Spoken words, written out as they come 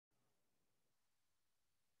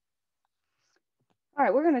All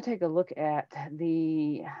right, we're going to take a look at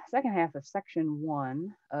the second half of section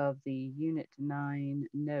 1 of the Unit 9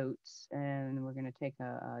 notes, and we're going to take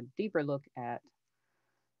a deeper look at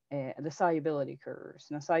the solubility curves.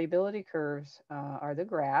 Now, solubility curves are the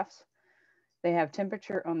graphs. They have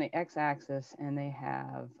temperature on the x-axis, and they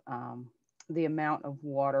have the amount of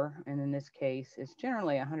water, and in this case, it's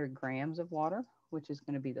generally 100 grams of water, which is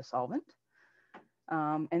going to be the solvent.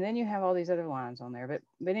 And then you have all these other lines on there.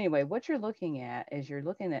 But anyway, what you're looking at is you're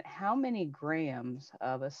looking at how many grams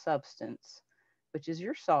of a substance, which is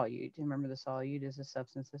your solute. Remember, the solute is a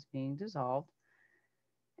substance that's being dissolved.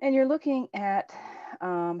 And you're looking at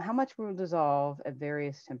how much will dissolve at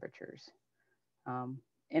various temperatures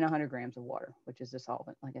in 100 grams of water, which is the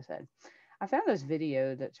solvent, like I said. I found this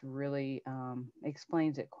video that's really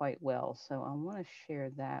explains it quite well. So I want to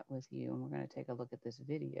share that with you. And we're going to take a look at this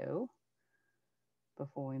video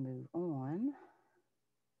before we move on.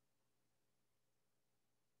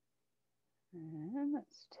 And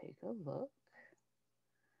let's take a look.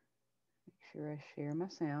 Make sure I share my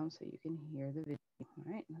sound so you can hear the video. All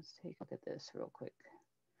right, let's take a look at this real quick.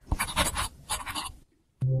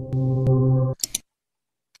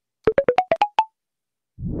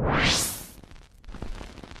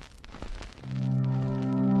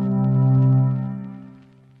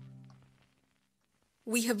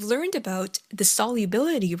 We have learned about the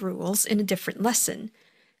solubility rules in a different lesson.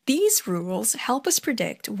 These rules help us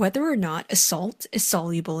predict whether or not a salt is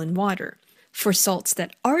soluble in water. For salts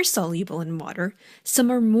that are soluble in water,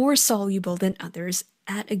 some are more soluble than others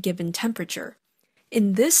at a given temperature.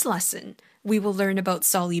 In this lesson, we will learn about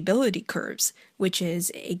solubility curves, which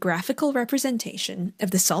is a graphical representation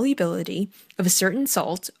of the solubility of a certain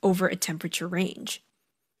salt over a temperature range.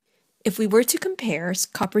 If we were to compare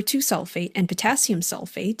copper 2 sulfate and potassium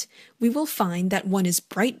sulfate, we will find that one is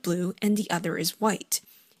bright blue and the other is white.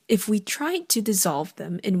 If we tried to dissolve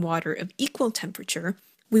them in water of equal temperature,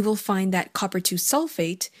 we will find that copper 2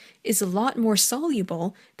 sulfate is a lot more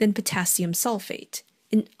soluble than potassium sulfate.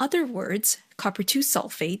 In other words, copper 2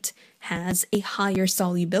 sulfate has a higher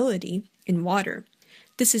solubility in water.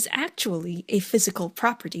 This is actually a physical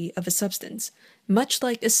property of a substance, much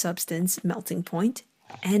like a substance melting point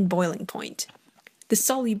and boiling point. The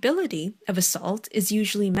solubility of a salt is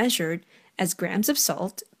usually measured as grams of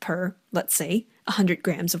salt per, let's say, 100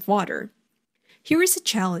 grams of water. Here is a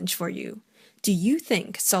challenge for you. Do you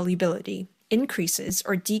think solubility increases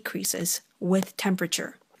or decreases with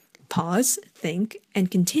temperature? Pause, think,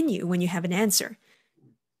 and continue when you have an answer.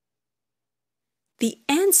 The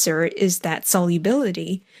answer is that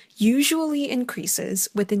solubility usually increases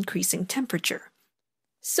with increasing temperature.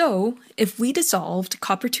 So, if we dissolved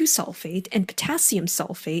copper 2 sulfate and potassium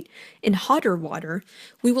sulfate in hotter water,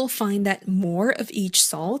 we will find that more of each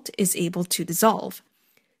salt is able to dissolve.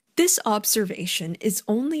 This observation is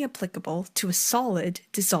only applicable to a solid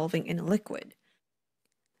dissolving in a liquid.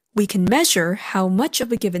 We can measure how much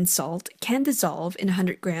of a given salt can dissolve in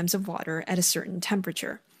 100 grams of water at a certain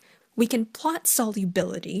temperature. We can plot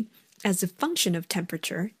solubility as a function of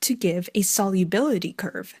temperature to give a solubility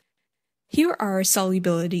curve. Here are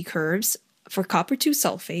solubility curves for copper 2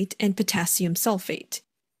 sulfate and potassium sulfate.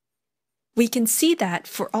 We can see that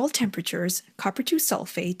for all temperatures, copper 2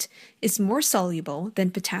 sulfate is more soluble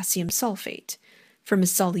than potassium sulfate. From a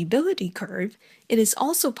solubility curve, it is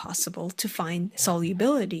also possible to find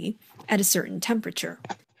solubility at a certain temperature.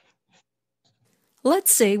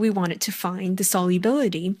 Let's say we wanted to find the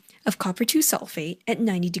solubility of copper 2 sulfate at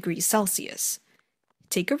 90 degrees Celsius.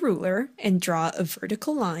 Take a ruler and draw a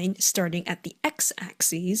vertical line starting at the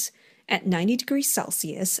x-axis at 90 degrees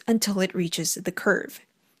Celsius until it reaches the curve.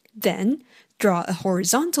 Then, draw a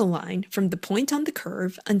horizontal line from the point on the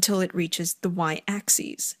curve until it reaches the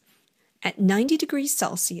y-axis. At 90 degrees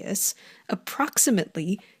Celsius,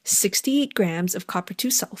 approximately 68 grams of copper 2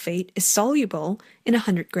 sulfate is soluble in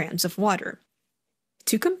 100 grams of water.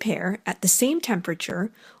 To compare, at the same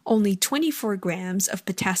temperature, only 24 grams of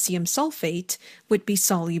potassium sulfate would be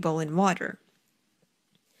soluble in water.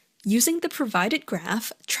 Using the provided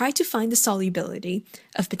graph, try to find the solubility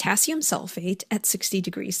of potassium sulfate at 60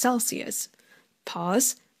 degrees Celsius.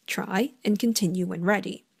 Pause, try, and continue when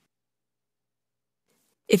ready.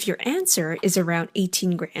 If your answer is around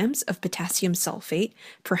 18 grams of potassium sulfate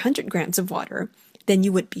per 100 grams of water, then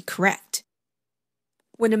you would be correct.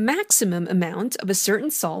 When a maximum amount of a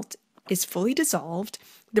certain salt is fully dissolved,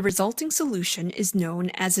 the resulting solution is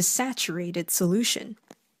known as a saturated solution.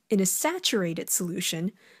 In a saturated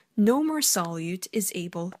solution, no more solute is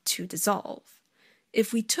able to dissolve.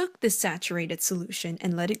 If we took this saturated solution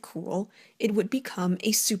and let it cool, it would become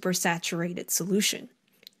a supersaturated solution.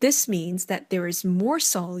 This means that there is more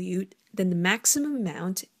solute than the maximum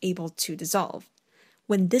amount able to dissolve.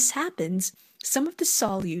 When this happens, some of the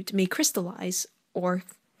solute may crystallize or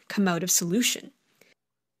come out of solution.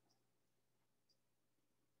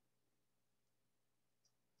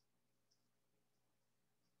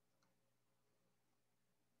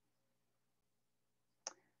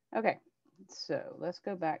 Okay, so let's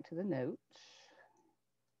go back to the notes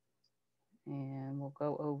and we'll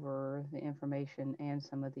go over the information and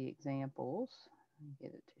some of the examples.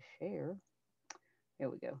 Get it to share. Here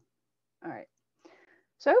we go. All right.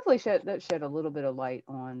 So hopefully that shed a little bit of light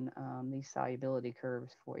on these solubility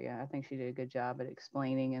curves for you. I think she did a good job at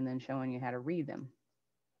explaining and then showing you how to read them.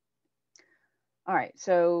 All right,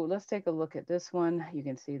 so let's take a look at this one. You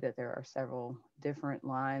can see that there are several different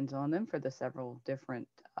lines on them for the several different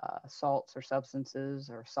salts or substances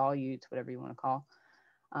or solutes, whatever you want to call,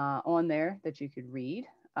 on there that you could read.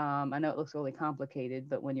 I know it looks really complicated,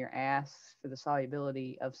 but when you're asked for the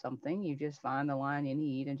solubility of something, you just find the line you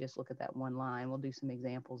need and just look at that one line. We'll do some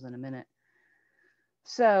examples in a minute.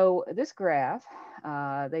 So this graph,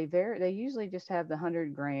 they usually just have the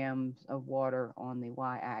 100 grams of water on the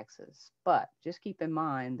y-axis, but just keep in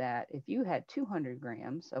mind that if you had 200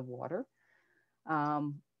 grams of water,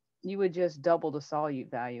 um, you would just double the solute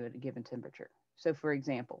value at a given temperature. So for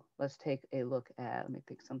example, let's take a look at, let me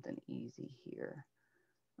pick something easy here.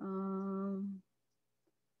 I'm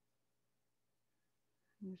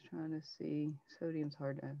just trying to see, sodium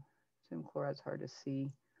chloride's hard to see.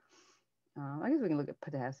 I guess we can look at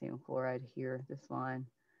potassium chloride here, this line.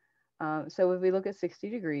 So if we look at 60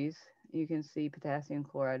 degrees, you can see potassium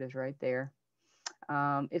chloride is right there.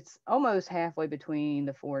 It's almost halfway between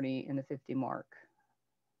the 40 and the 50 mark.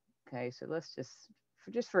 Okay, so let's just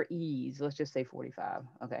for ease, let's just say 45.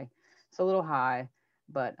 Okay, it's a little high,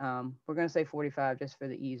 but we're going to say 45 just for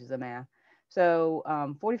the ease of the math. So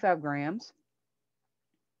 45 grams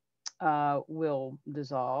will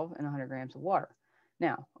dissolve in 100 grams of water.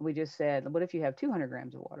 Now, we just said, what if you have 200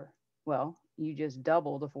 grams of water? Well, you just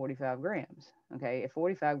double the 45 grams. Okay, if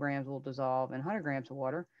 45 grams will dissolve in 100 grams of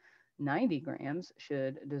water, 90 grams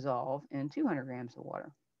should dissolve in 200 grams of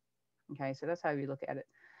water. Okay, so that's how you look at it.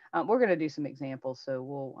 We're going to do some examples,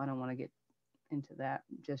 so I don't want to get into that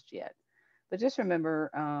just yet. But just remember,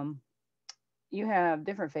 you have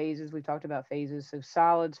different phases. We've talked about phases. So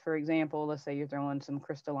solids, for example, let's say you're throwing some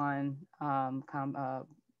crystalline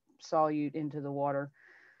solute into the water,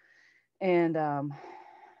 and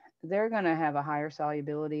they're going to have a higher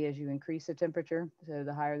solubility as you increase the temperature. So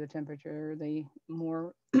the higher the temperature, the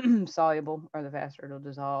more soluble or the faster it'll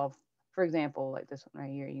dissolve. For example, like this one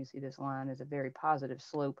right here, you see this line is a very positive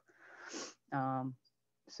slope. Um,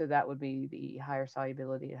 so that would be the higher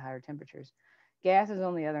solubility at higher temperatures. Gases,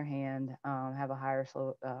 on the other hand, have a higher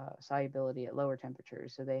solubility at lower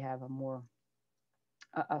temperatures, so they have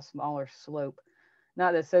a smaller slope.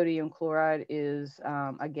 Not that sodium chloride is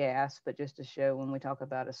a gas, but just to show when we talk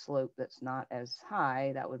about a slope that's not as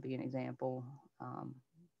high, that would be an example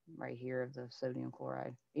right here of the sodium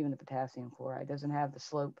chloride. Even the potassium chloride doesn't have the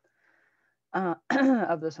slope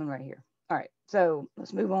of this one right here. All right, so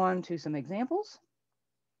let's move on to some examples.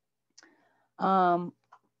 Um,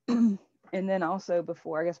 and then also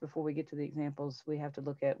before we get to the examples, we have to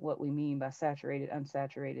look at what we mean by saturated,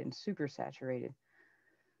 unsaturated, and supersaturated.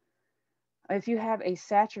 If you have a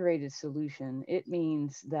saturated solution, it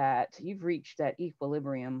means that you've reached that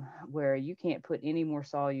equilibrium where you can't put any more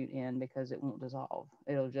solute in because it won't dissolve.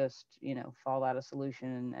 It'll just, fall out of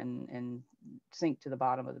solution and sink to the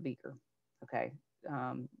bottom of the beaker. Okay.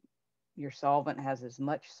 Your solvent has as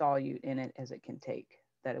much solute in it as it can take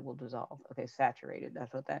that it will dissolve. Okay, saturated,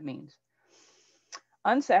 that's what that means.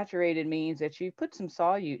 Unsaturated means that you put some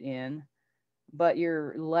solute in, but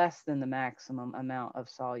you're less than the maximum amount of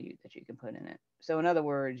solute that you can put in it. So in other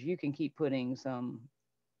words, you can keep putting some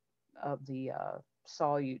of the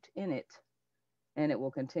solute in it, and it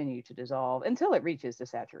will continue to dissolve until it reaches the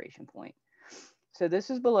saturation point. So this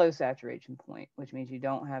is below saturation point, which means you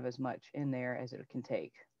don't have as much in there as it can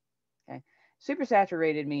take. Okay.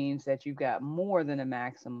 Supersaturated means that you've got more than a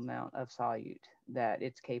maximum amount of solute that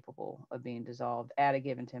it's capable of being dissolved at a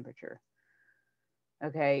given temperature.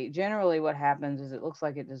 Okay, generally what happens is it looks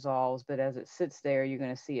like it dissolves, but as it sits there, you're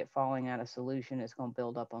going to see it falling out of solution. It's going to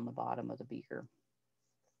build up on the bottom of the beaker.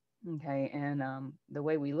 Okay, and the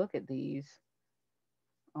way we look at these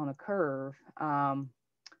on a curve,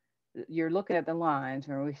 you're looking at the lines.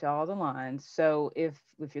 Remember, we saw the lines. So if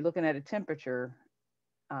you're looking at a temperature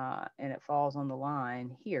and it falls on the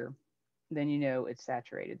line here, then you know it's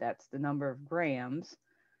saturated. That's the number of grams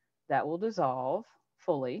that will dissolve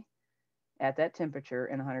fully at that temperature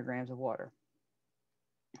in 100 grams of water.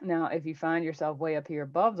 Now, if you find yourself way up here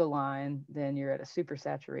above the line, then you're at a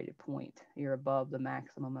supersaturated point. You're above the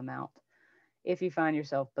maximum amount. If you find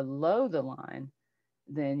yourself below the line,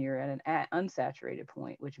 then you're at an unsaturated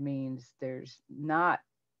point, which means there's not,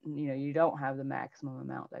 you don't have the maximum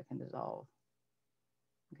amount that can dissolve.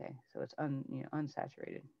 Okay, so it's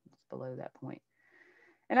unsaturated. It's below that point.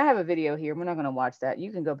 And I have a video here. We're not going to watch that. You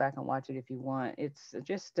can go back and watch it if you want. It's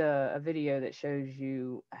just a video that shows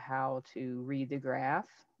you how to read the graph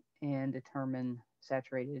and determine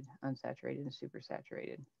saturated, unsaturated, and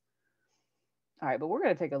supersaturated. All right, but we're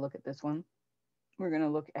going to take a look at this one. We're going to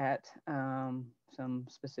look at some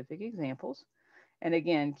specific examples. And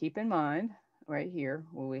again, keep in mind right here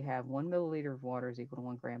where we have 1 milliliter of water is equal to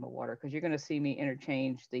 1 gram of water, because you're going to see me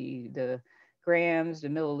interchange the grams, the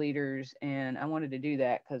milliliters, and I wanted to do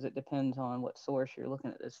that because it depends on what source you're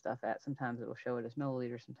looking at this stuff at. Sometimes it will show it as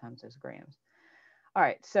milliliters, sometimes as grams. All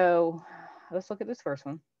right, so let's look at this first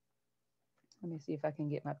one. Let me see if I can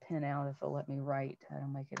get my pen out. If it'll let me write, that'll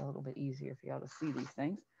make it a little bit easier for y'all to see these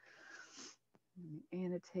things. Let me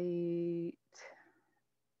annotate.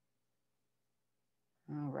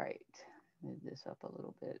 All right, move this up a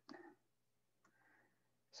little bit.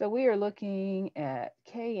 So we are looking at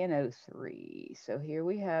KNO3. So here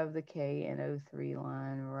we have the KNO3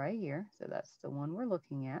 line right here. So that's the one we're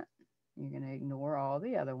looking at. You're going to ignore all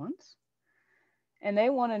the other ones. And they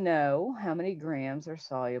want to know how many grams are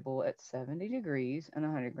soluble at 70 degrees and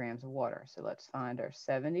 100 grams of water. So let's find our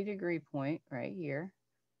 70-degree point right here.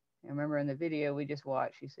 And remember in the video we just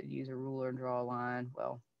watched, you said use a ruler and draw a line.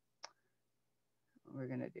 Well, we're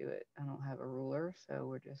going to do it. I don't have a ruler, so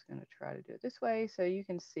we're just going to try to do it this way. So you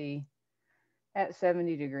can see at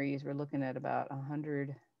 70 degrees, we're looking at about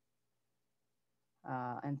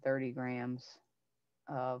 130 grams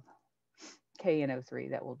of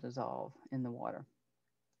KNO3 that will dissolve in the water.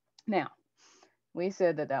 Now, we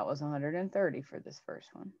said that that was 130 for this first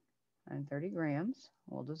one. 130 grams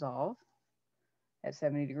will dissolve at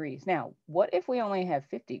 70 degrees. Now, what if we only have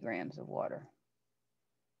 50 grams of water?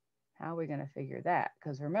 How are we going to figure that?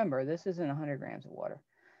 Because remember, this isn't 100 grams of water.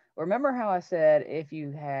 Remember how I said if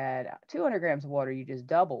you had 200 grams of water, you just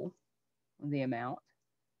double the amount.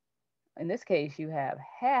 In this case, you have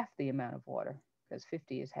half the amount of water because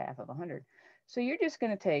 50 is half of 100. So you're just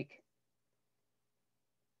going to take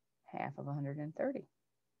half of 130,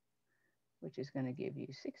 which is going to give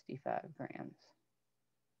you 65 grams.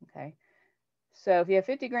 Okay. So if you have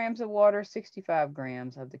 50 grams of water, 65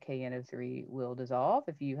 grams of the KNO3 will dissolve.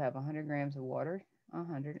 If you have 100 grams of water,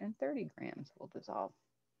 130 grams will dissolve.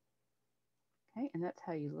 Okay, and that's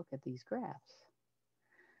how you look at these graphs.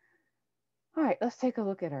 All right, let's take a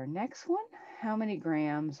look at our next one. How many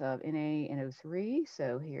grams of NaNO3?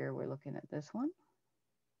 So here we're looking at this one.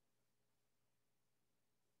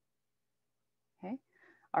 Okay,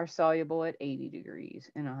 are soluble at 80 degrees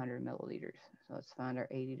in 100 milliliters. So let's find our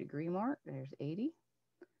 80-degree mark. There's 80.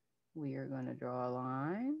 We are going to draw a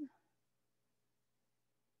line.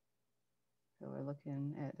 So we're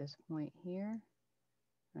looking at this point here.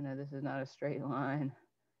 I know this is not a straight line.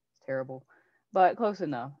 It's terrible, but close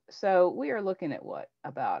enough. So we are looking at what?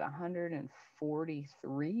 About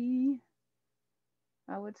 143,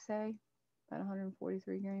 I would say. About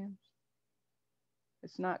 143 grams.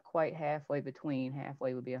 It's not quite halfway between.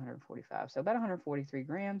 Halfway would be 145. So about 143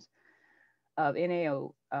 grams of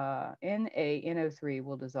NaNO3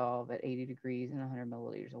 will dissolve at 80 degrees in 100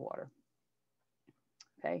 milliliters of water.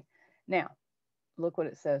 Okay. Now, look what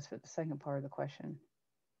it says for the second part of the question.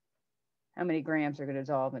 How many grams are going to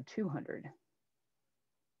dissolve in 200?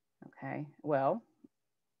 Okay. Well,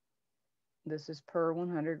 this is per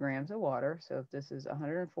 100 grams of water. So if this is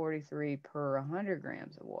 143 per 100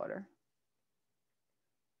 grams of water,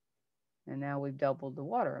 and now we've doubled the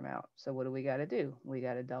water amount. So what do we got to do? We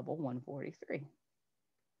got to double 143.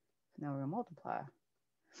 Now we're going to multiply.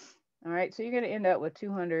 All right, so you're going to end up with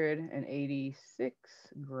 286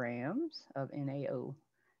 grams of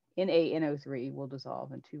NaNO3 will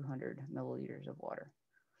dissolve in 200 milliliters of water.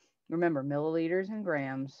 Remember, milliliters and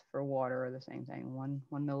grams for water are the same thing. One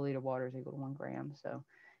milliliter of water is equal to 1 gram. So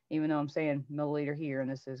even though I'm saying milliliter here and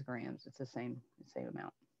this is grams, it's the same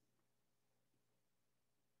amount.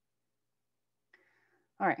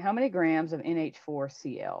 All right, how many grams of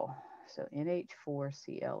NH4Cl? So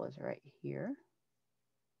NH4Cl is right here.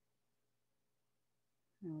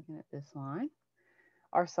 I'm looking at this line.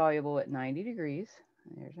 Are soluble at 90 degrees.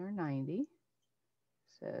 There's our 90.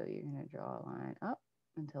 So you're going to draw a line up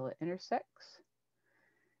until it intersects.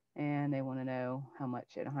 And they want to know how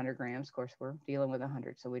much at 100 grams. Of course, we're dealing with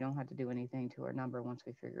 100, so we don't have to do anything to our number once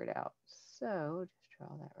we figure it out. So just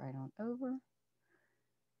draw that right on over.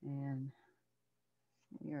 And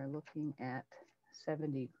We are looking at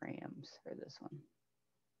 70 grams for this one.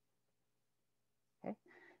 Okay,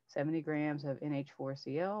 70 grams of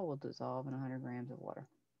NH4Cl will dissolve in 100 grams of water.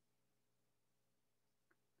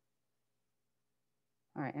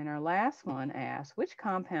 All right, and our last one asks, which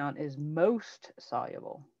compound is most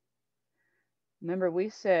soluble? Remember we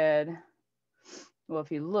said, well,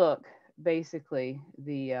 if you look, basically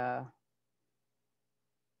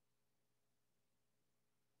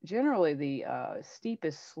generally the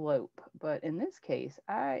steepest slope, but in this case,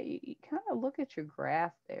 I kind of look at your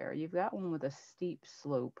graph there. You've got one with a steep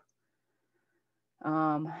slope.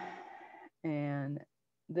 And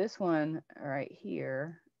this one right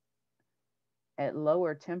here at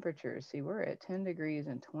lower temperatures, see, we're at 10 degrees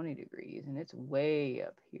and 20 degrees, and it's way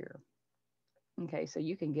up here. Okay, so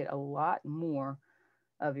you can get a lot more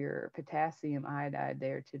of your potassium iodide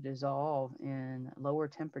there to dissolve in lower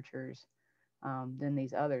temperatures than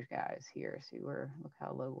these other guys here. See, look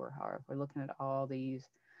how low we're. If we're looking at all these,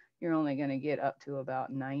 you're only going to get up to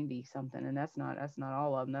about 90 something, and that's not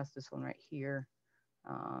all of them. That's this one right here.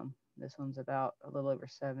 This one's about a little over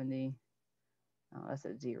 70. That's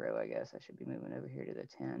at 0, I guess. I should be moving over here to the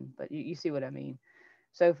 10, but you see what I mean.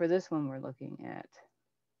 So for this one, we're looking at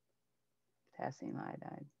potassium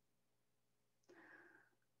iodide.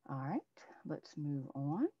 All right, let's move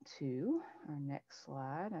on to our next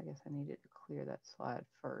slide. I guess I needed to clear that slide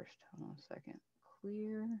first. Hold on a second.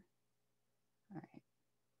 Clear. All right.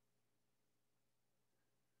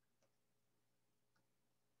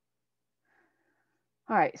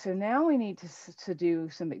 All right, so now we need to do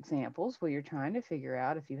some examples where you're trying to figure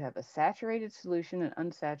out if you have a saturated solution, an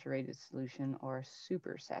unsaturated solution, or a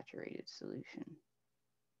supersaturated solution.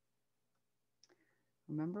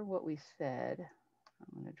 Remember what we said.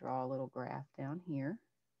 I'm going to draw a little graph down here.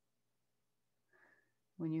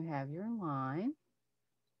 When you have your line,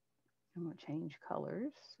 I'm going to change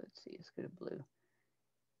colors. Let's see, let's go to blue.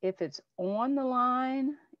 If it's on the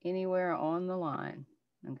line, anywhere on the line,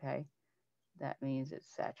 okay, that means it's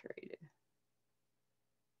saturated.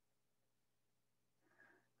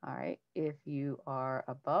 All right, if you are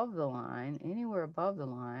above the line, anywhere above the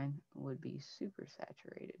line would be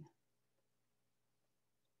supersaturated.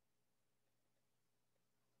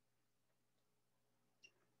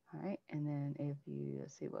 All right, and then if you,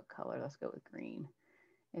 let's see what color, let's go with green.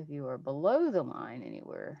 If you are below the line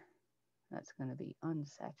anywhere, that's going to be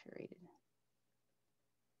unsaturated.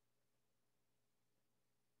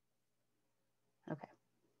 Okay.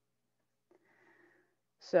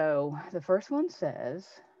 So the first one says,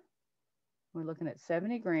 we're looking at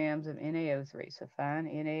 70 grams of NaO3. So find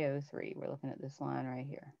NaO3. We're looking at this line right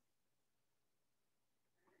here.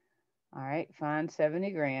 All right, find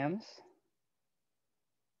 70 grams.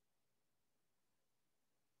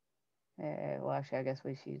 Well, actually, I guess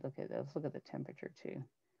we should let's look at the temperature too.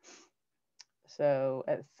 So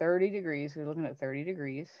at 30 degrees, we're looking at 30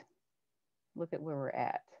 degrees. Look at where we're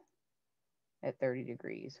at 30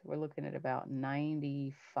 degrees. We're looking at about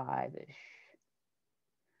 95-ish.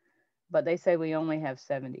 But they say we only have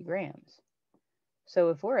 70 grams. So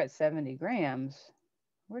if we're at 70 grams,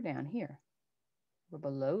 we're down here. We're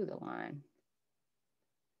below the line.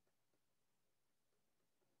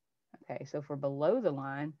 Okay, so if we're below the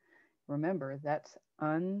line, remember that's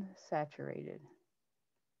unsaturated.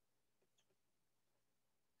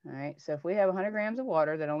 All right, so if we have 100 grams of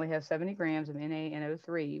water that only has 70 grams of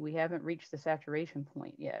NaNO3, we haven't reached the saturation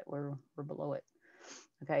point yet. We're below it.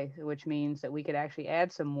 Okay, which means that we could actually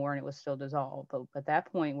add some more and it would still dissolve. But at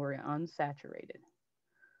that point, we're unsaturated.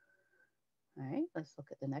 All right, let's look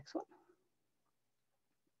at the next one.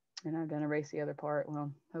 And I'm going to erase the other part.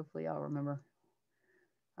 Well, hopefully y'all remember.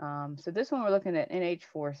 So this one we're looking at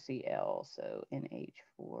NH4Cl. So NH4,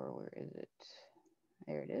 where is it?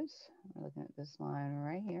 There it is. We're looking at this line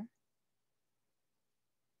right here.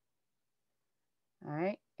 All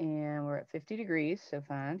right, and we're at 50 degrees, so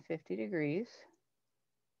find 50 degrees.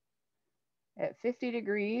 At 50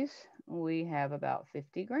 degrees, we have about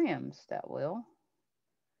 50 grams that will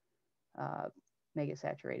make it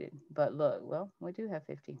saturated. But look, well, we do have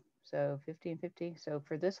 50. So 50 and 50. So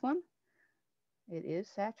for this one, it is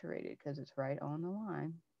saturated because it's right on the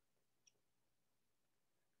line.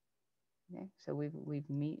 Okay, so we've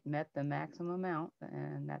met the maximum amount,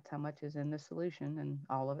 and that's how much is in the solution, and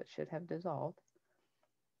all of it should have dissolved.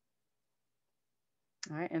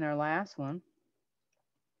 All right, and our last one,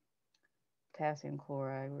 potassium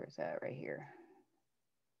chloride, where's that? Right here.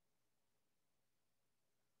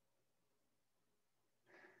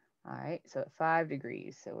 All right, so at 5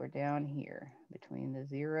 degrees, so we're down here between the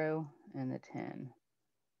 0 and the 10.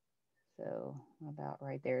 So about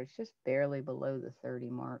right there, it's just barely below the 30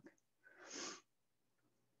 mark.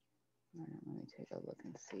 All right, let me take a look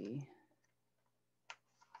and see.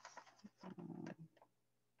 Um,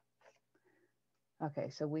 okay,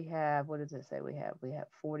 so we have, what does it say we have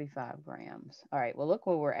 45 grams. All right, well, look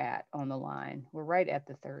where we're at on the line. We're right at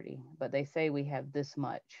the 30, but they say we have this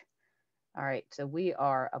much. All right, so we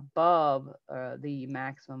are above the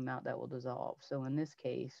maximum amount that will dissolve. So in this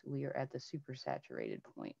case, we are at the supersaturated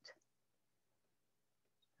point.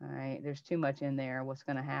 All right, there's too much in there. What's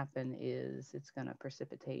going to happen is it's going to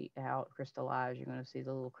precipitate out, crystallize. You're going to see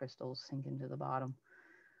the little crystals sink into the bottom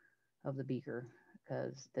of the beaker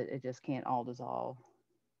because it just can't all dissolve.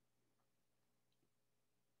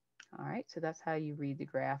 All right, so that's how you read the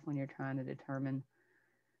graph when you're trying to determine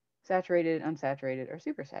saturated, unsaturated, or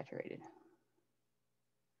supersaturated.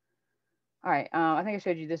 All right, I think I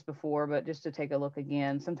showed you this before, but just to take a look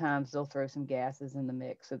again, sometimes they'll throw some gases in the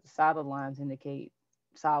mix. So the solid lines indicate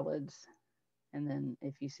solids, and then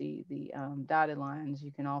if you see the dotted lines,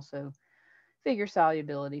 you can also figure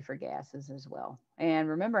solubility for gases as well. And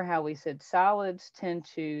remember how we said solids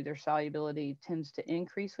their solubility tends to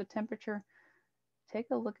increase with temperature? Take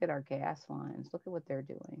a look at our gas lines. Look at what they're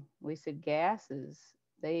doing. We said gases,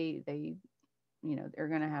 they they're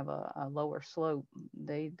going to have a lower slope.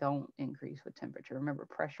 They don't increase with temperature. Remember,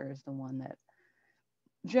 pressure is the one that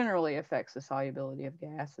generally affects the solubility of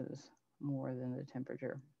gases more than the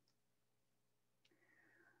temperature.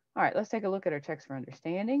 All right, let's take a look at our text for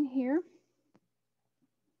understanding here.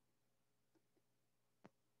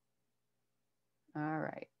 All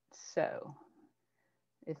right, so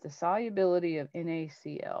it's the solubility of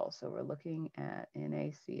NaCl. So we're looking at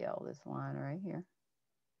NaCl, this line right here,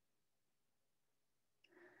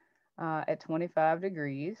 at 25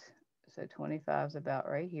 degrees. So 25 is about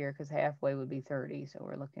right here because halfway would be 30. So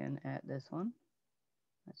we're looking at this one.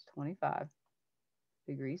 That's 25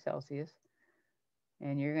 degrees Celsius.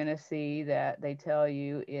 And you're going to see that they tell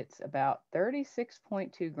you it's about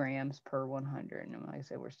 36.2 grams per 100. And like I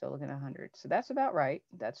said, we're still looking at 100. So that's about right.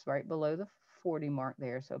 That's right below the 40 mark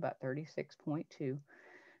there. So about 36.2.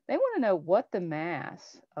 They want to know what the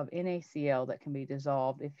mass of NaCl that can be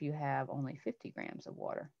dissolved if you have only 50 grams of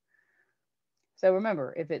water. So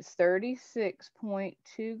remember, if it's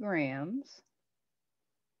 36.2 grams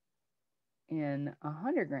in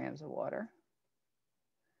 100 grams of water,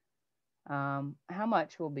 how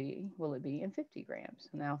much will it be in 50 grams?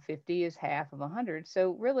 Now 50 is half of 100,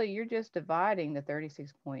 so really you're just dividing the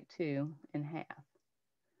 36.2 in half.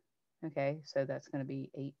 Okay, so that's going to be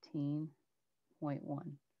 18.1.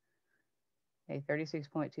 Okay,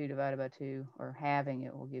 36.2 divided by 2, or halving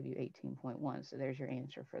it, will give you 18.1. So there's your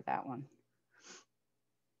answer for that one.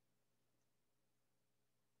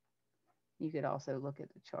 You could also look at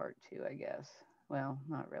the chart too, I guess. Well,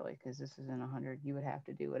 not really, because this is in 100. You would have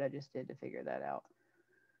to do what I just did to figure that out.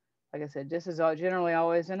 Like I said, this is generally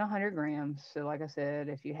always in 100 grams. So like I said,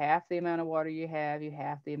 if you half the amount of water you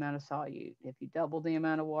half the amount of solute. If you double the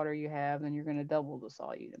amount of water you have, then you're going to double the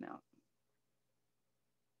solute amount.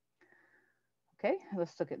 Okay,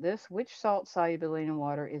 let's look at this. Which salt solubility in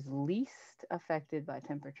water is least affected by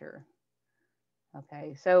temperature?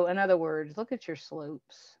 Okay, so in other words, look at your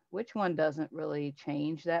slopes. Which one doesn't really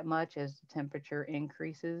change that much as the temperature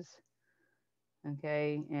increases?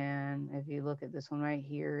 Okay, and if you look at this one right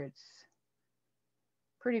here, it's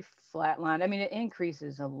pretty flat line. I mean, it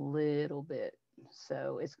increases a little bit.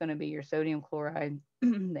 So it's going to be your sodium chloride.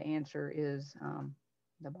 The answer is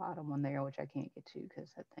the bottom one there, which I can't get to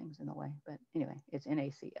because that thing's in the way. But anyway, it's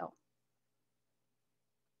NaCl.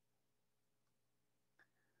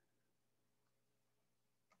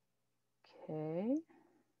 Okay.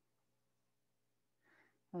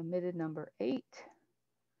 Omitted number 8.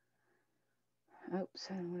 Oops,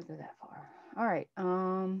 I don't want to go that far. All right.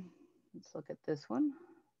 Let's look at this one.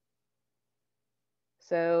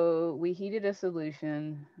 So we heated a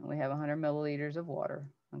solution. We have 100 milliliters of water.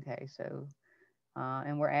 Okay, so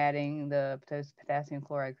and we're adding the potassium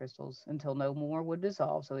chloride crystals until no more would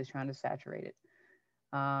dissolve. So he's trying to saturate it.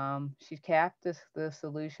 She capped the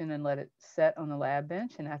solution and let it set on the lab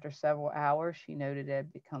bench. And after several hours, she noted it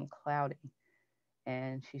had become cloudy.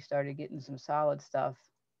 And she started getting some solid stuff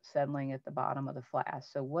settling at the bottom of the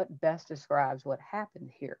flask. So what best describes what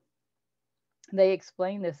happened here? They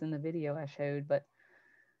explained this in the video I showed, but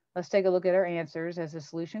let's take a look at our answers. As the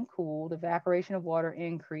solution cooled, evaporation of water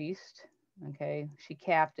increased. Okay, she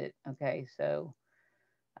capped it. Okay, so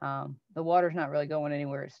the water's not really going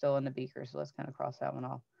anywhere. It's still in the beaker, so let's kind of cross that one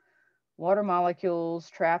off. Water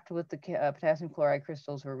molecules trapped with the potassium chloride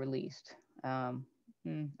crystals were released.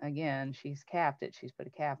 Again, she's capped it. She's put a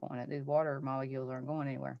cap on it. These water molecules aren't going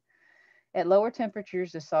anywhere. At lower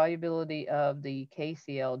temperatures, the solubility of the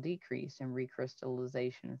KCl decreased and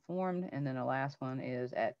recrystallization formed. And then the last one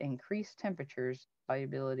is at increased temperatures,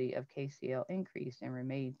 solubility of KCl increased and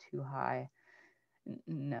remained too high.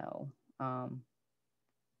 No, um,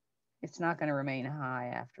 it's not going to remain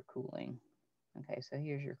high after cooling. Okay, so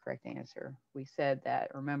here's your correct answer. We said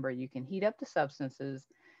that, remember, you can heat up the substances,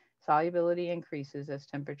 solubility increases as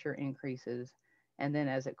temperature increases, and then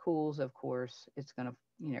as it cools, of course, it's going to,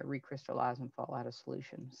 recrystallize and fall out of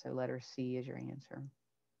solution. So letter C is your answer.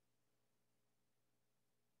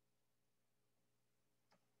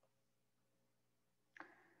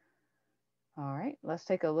 All right, let's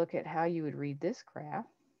take a look at how you would read this graph.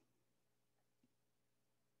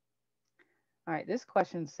 All right, this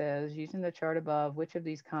question says, using the chart above, which of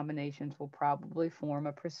these combinations will probably form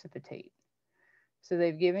a precipitate? So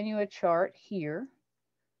they've given you a chart here.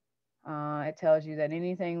 It tells you that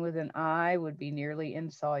anything with an I would be nearly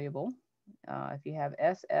insoluble. If you have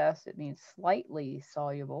SS, it means slightly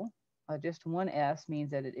soluble. Just one S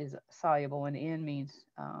means that it is soluble, and N means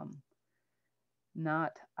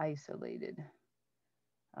not isolated.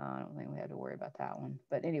 I don't think we have to worry about that one.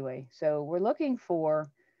 But anyway, so we're looking for,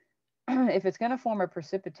 if it's going to form a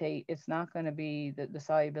precipitate, it's not going to be, the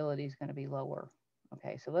solubility is going to be lower.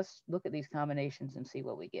 Okay, so let's look at these combinations and see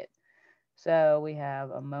what we get. So we have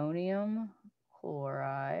ammonium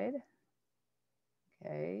chloride.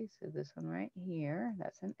 Okay, so this one right here,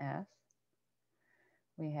 that's an S.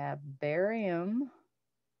 We have barium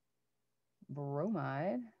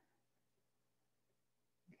bromide.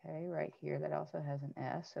 Okay, right here, that also has an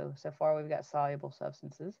S. So far we've got soluble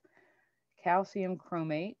substances. Calcium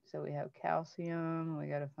chromate. So we have calcium. We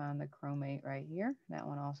got to find the chromate right here. That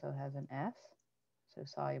one also has an S, so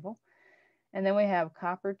soluble. And then we have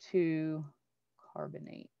copper 2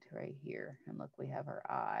 carbonate right here. And look, we have our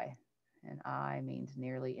I. And I means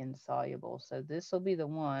nearly insoluble. So this will be the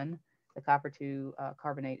one, the copper 2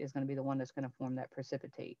 carbonate is going to be the one that's going to form that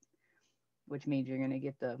precipitate, which means you're going to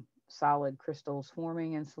get the solid crystals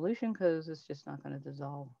forming in solution because it's just not going to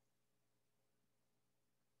dissolve.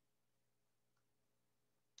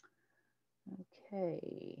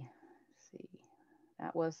 Okay, let's see.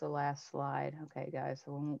 That was the last slide. Okay, guys,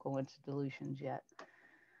 so we won't go into dilutions yet.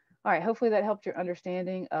 All right, hopefully that helped your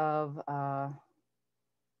understanding of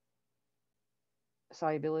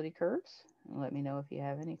solubility curves. And let me know if you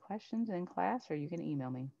have any questions in class or you can email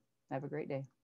me. Have a great day.